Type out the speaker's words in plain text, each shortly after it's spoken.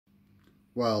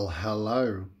Well,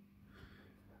 hello.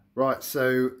 Right,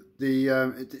 so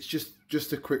it's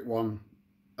just a quick one.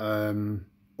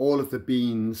 All of the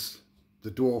beans,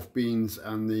 the dwarf beans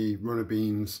and the runner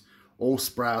beans, all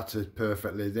sprouted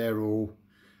perfectly. They're all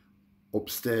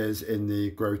upstairs in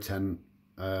the grow tent,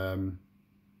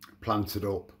 planted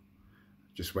up.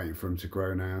 Just waiting for them to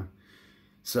grow now.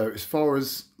 So as far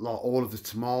as like all of the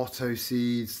tomato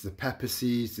seeds, the pepper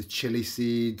seeds, the chili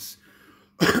seeds,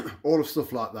 all of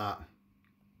stuff like that,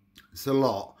 it's a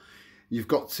lot. You've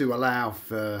got to allow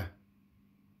for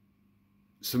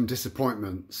some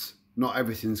disappointments. Not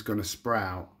everything's going to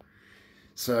sprout.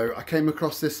 So I came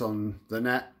across this on the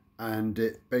net, and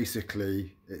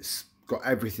it's got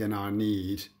everything I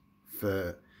need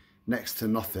for next to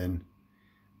nothing,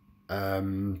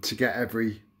 to get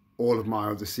all of my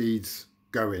other seeds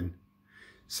going.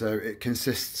 So it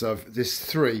consists of this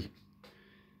three.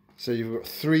 So you've got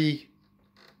 3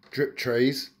 drip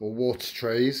trays or water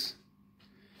trays,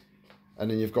 and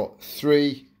then you've got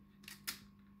 3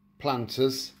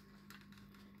 planters.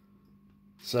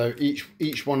 So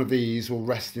each one of these will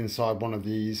rest inside one of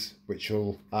these, which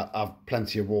will have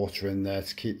plenty of water in there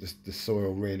to keep the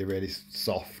soil really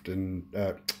soft and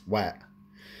wet.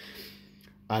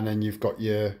 And then you've got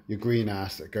your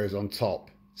greenhouse that goes on top.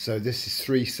 So this is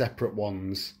 3 separate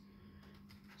ones.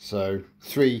 So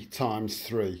 3 times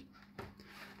 3.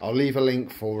 I'll leave a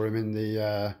link for them in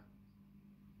the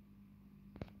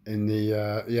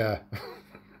yeah.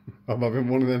 I'm having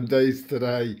one of them days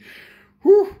today.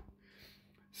 Whew.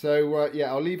 So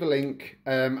yeah, I'll leave a link.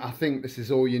 I think this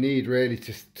is all you need really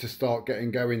to start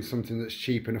getting going, something that's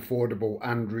cheap and affordable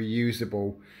and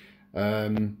reusable.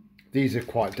 These are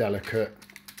quite delicate,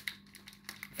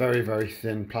 very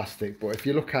thin plastic, but if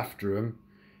you look after them,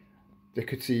 they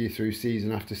could see you through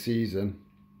season after season.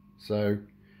 So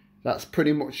that's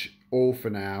pretty much all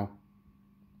for now.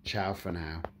 Ciao for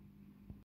now.